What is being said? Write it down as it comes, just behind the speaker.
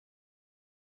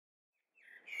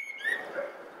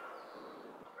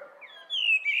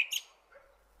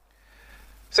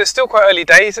So it's still quite early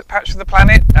days at Patch of the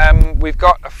Planet. We've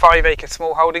got a 5-acre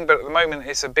small holding, but at the moment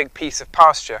it's a big piece of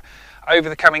pasture. Over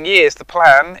the coming years, the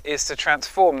plan is to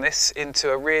transform this into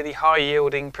a really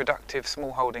high-yielding, productive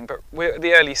small holding, but we're at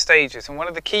the early stages, and one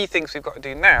of the key things we've got to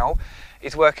do now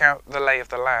is work out the lay of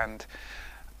the land.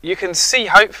 You can see,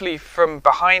 hopefully, from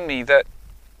behind me that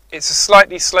it's a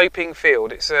slightly sloping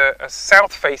field. It's a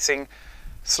south-facing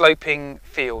sloping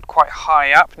field, quite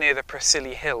high up near the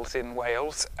Preseli Hills in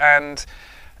Wales, and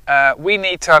we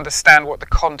need to understand what the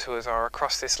contours are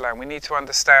across this land. We need to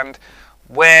understand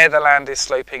where the land is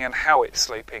sloping and how it's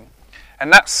sloping.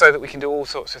 And that's so that we can do all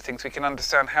sorts of things. We can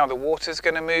understand how the water's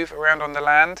going to move around on the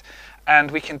land,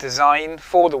 and we can design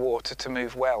for the water to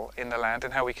move well in the land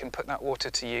and how we can put that water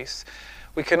to use.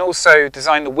 We can also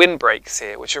design the windbreaks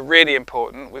here, which are really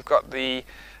important. We've got the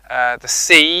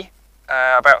sea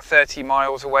about 30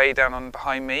 miles away down on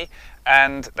behind me,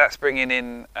 and that's bringing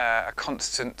in a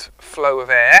constant flow of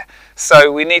air.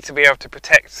 So we need to be able to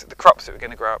protect the crops that we're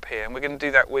going to grow up here, and we're going to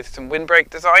do that with some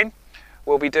windbreak design.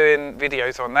 We'll be doing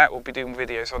videos on that, we'll be doing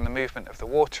videos on the movement of the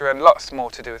water and lots more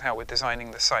to do with how we're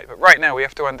designing the site. But right now we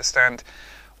have to understand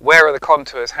where are the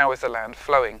contours, how is the land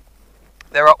flowing.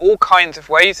 There are all kinds of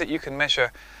ways that you can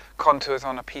measure contours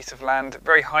on a piece of land,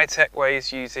 very high-tech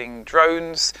ways using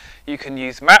drones. You can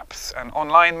use maps and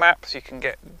online maps, you can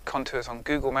get contours on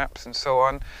Google Maps and so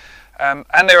on,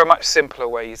 and there are much simpler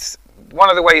ways. One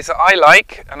of the ways that I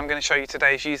like, and I'm going to show you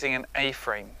today, is using an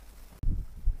A-frame.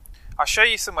 I'll show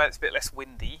you somewhere that's a bit less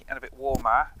windy and a bit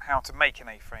warmer how to make an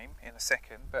A-frame in a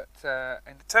second, but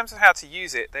in terms of how to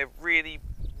use it, they're really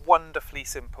wonderfully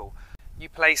simple. You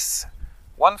place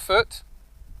 1 foot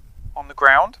on the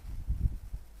ground,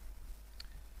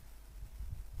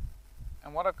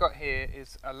 and what I've got here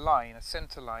is a line, a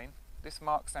centre line. This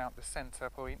marks out the centre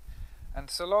point, and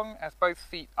so long as both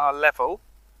feet are level,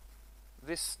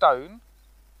 this stone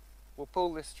will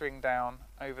pull this string down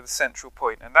over the central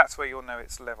point, and that's where you'll know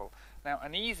it's level. Now,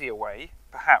 an easier way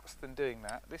perhaps than doing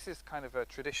that, this is kind of a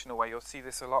traditional way, you'll see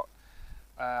this a lot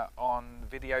on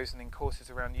videos and in courses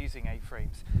around using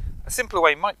A-frames. A simpler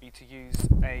way might be to use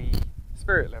a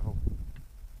spirit level.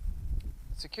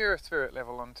 Secure a spirit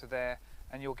level onto there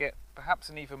and you'll get perhaps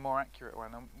an even more accurate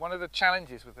one. And one of the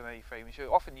challenges with an A-frame is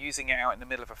you're often using it out in the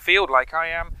middle of a field like I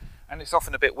am, and it's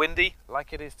often a bit windy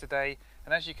like it is today,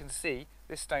 and as you can see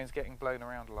this stone's getting blown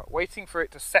around a lot. Waiting for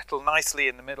it to settle nicely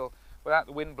in the middle without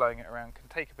the wind blowing it around can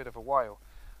take a bit of a while.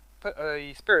 Put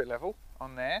a spirit level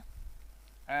on there,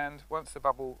 and once the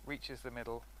bubble reaches the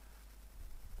middle,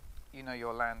 you know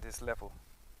your land is level.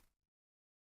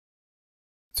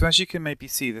 So as you can maybe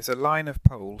see, there's a line of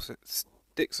poles that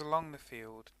sticks along the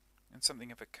field in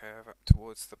something of a curve up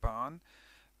towards the barn.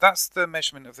 That's the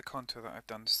measurement of the contour that I've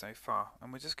done so far,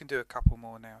 and we're just going to do a couple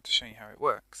more now to show you how it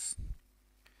works.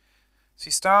 So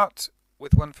you start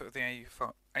with 1 foot of the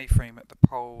A-frame at the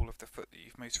pole of the foot that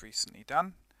you've most recently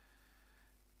done,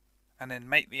 and then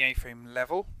make the A-frame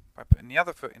level by putting the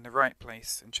other foot in the right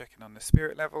place and checking on the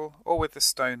spirit level, or with the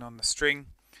stone on the string,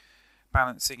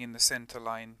 balancing in the centre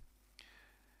line.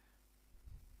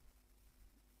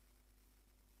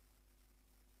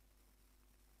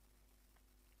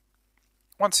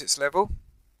 Once it's level,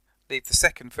 leave the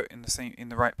second foot in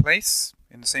the right place,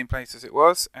 in the same place as it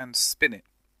was, and spin it.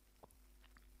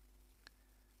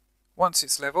 Once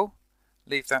it's level,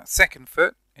 leave that second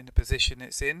foot in the position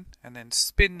it's in, and then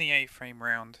spin the A-frame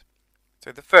round.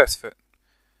 So the first foot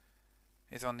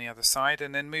is on the other side,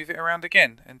 and then move it around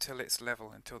again until it's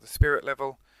level, until the spirit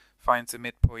level finds the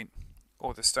midpoint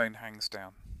or the stone hangs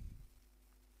down.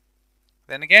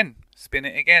 Then again, spin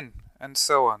it again, and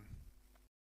so on.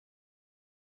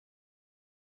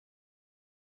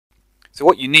 So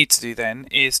what you need to do then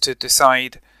is to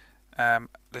decide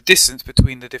the distance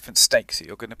between the different stakes that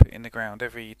you're going to put in the ground.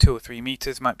 Every 2 or 3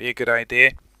 meters might be a good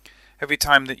idea. Every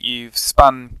time that you've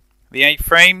spun the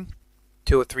A-frame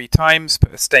 2 or 3 times,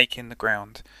 put a stake in the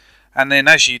ground. And then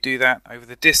as you do that, over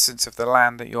the distance of the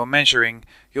land that you're measuring,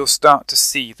 you'll start to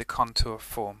see the contour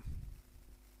form.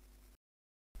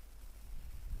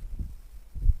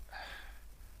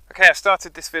 Okay, I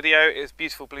started this video, it was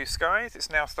beautiful blue skies. It's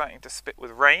now starting to spit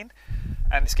with rain,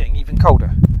 and it's getting even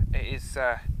colder. It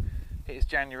is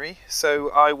January, so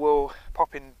I will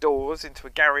pop indoors into a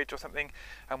garage or something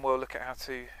and we'll look at how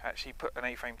to actually put an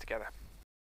A-frame together.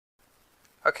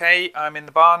 Okay, I'm in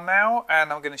the barn now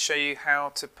and I'm going to show you how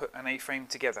to put an A-frame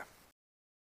together.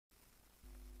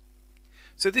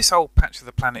 So this whole Patch of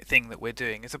the Planet thing that we're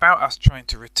doing is about us trying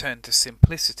to return to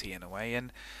simplicity in a way,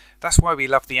 and that's why we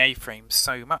love the A-frame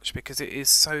so much, because it is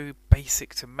so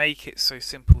basic to make, it's so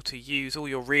simple to use. All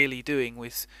you're really doing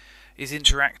is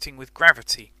interacting with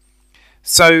gravity.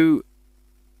 So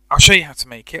I'll show you how to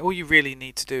make it. All you really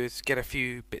need to do is get a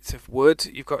few bits of wood.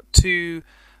 You've got 2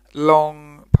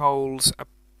 long poles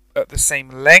at the same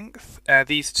length.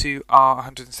 These 2 are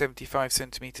 175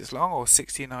 centimeters long, or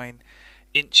 69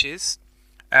 inches.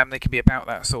 They can be about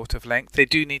that sort of length. They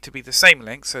do need to be the same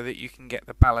length so that you can get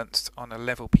the balance on a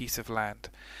level piece of land.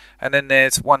 And then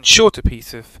there's one shorter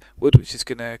piece of wood which is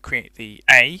going to create the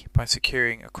A by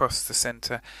securing across the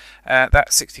centre.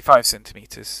 That's 65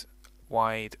 centimeters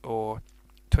wide, or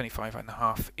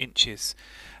 25.5 inches.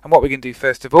 And what we're going to do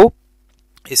first of all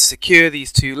is secure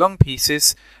these 2 long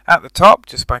pieces at the top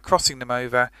just by crossing them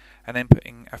over and then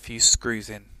putting a few screws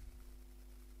in.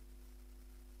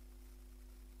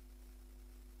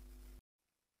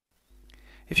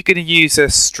 If you're going to use a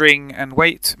string and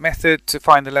weight method to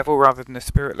find the level rather than the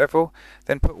spirit level,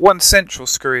 then put one central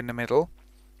screw in the middle,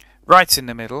 right in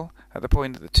the middle at the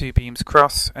point that the 2 beams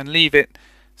cross, and leave it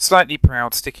slightly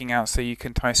proud sticking out so you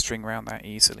can tie string around that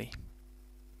easily.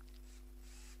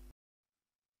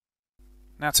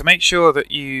 Now, to make sure that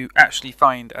you actually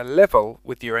find a level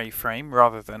with your A-frame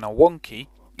rather than a wonky,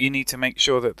 you need to make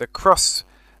sure that the cross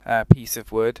piece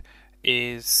of wood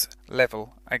is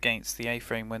level against the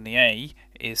A-frame when the A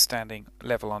is standing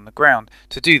level on the ground.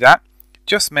 To do that,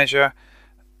 just measure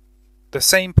the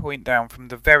same point down from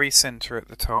the very centre at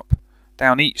the top,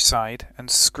 down each side, and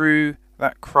screw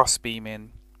that cross beam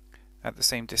in at the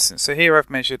same distance. So here I've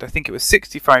measured, I think it was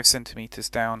 65 centimeters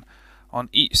down on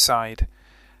each side,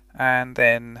 and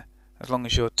then as long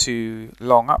as your 2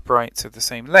 long uprights are the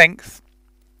same length,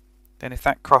 then if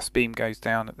that cross beam goes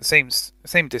down at the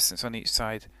same distance on each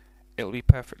side, it'll be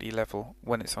perfectly level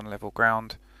when it's on level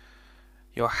ground.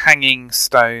 Your hanging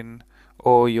stone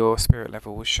or your spirit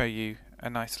level will show you a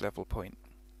nice level point.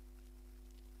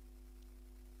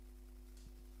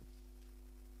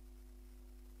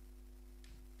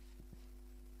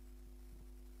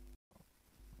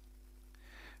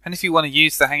 And if you want to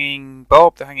use the hanging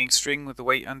bob, the hanging string with the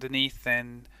weight underneath,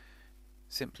 then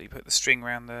simply put the string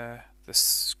around the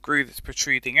screw that's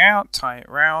protruding out, tie it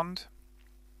round.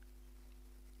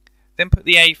 Then put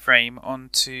the A-frame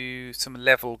onto some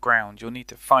level ground. You'll need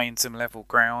to find some level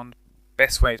ground.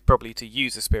 Best way is probably to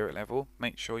use a spirit level.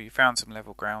 Make sure you found some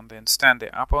level ground, then stand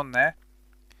it up on there.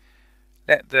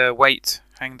 Let the weight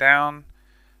hang down.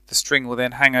 The string will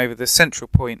then hang over the central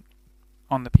point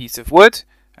on the piece of wood,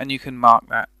 and you can mark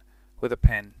that with a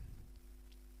pen.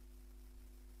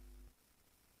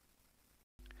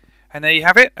 And there you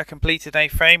have it, a completed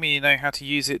A-frame, and you know how to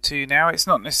use it too now. It's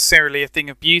not necessarily a thing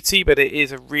of beauty, but it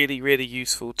is a really, really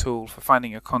useful tool for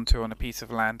finding a contour on a piece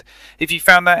of land. If you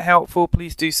found that helpful,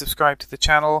 please do subscribe to the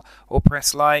channel, or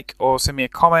press like, or send me a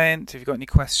comment if you've got any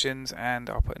questions, and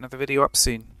I'll put another video up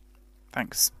soon.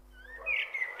 Thanks.